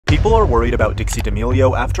People are worried about Dixie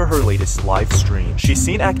Damelio after her latest live stream. She's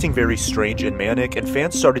seen acting very strange and manic, and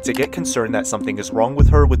fans started to get concerned that something is wrong with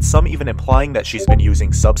her, with some even implying that she's been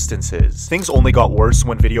using substances. Things only got worse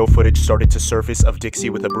when video footage started to surface of Dixie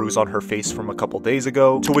with a bruise on her face from a couple days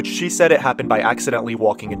ago, to which she said it happened by accidentally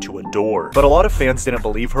walking into a door. But a lot of fans didn't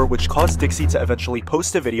believe her, which caused Dixie to eventually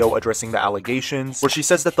post a video addressing the allegations, where she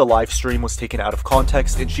says that the live stream was taken out of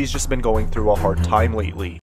context and she's just been going through a hard time lately.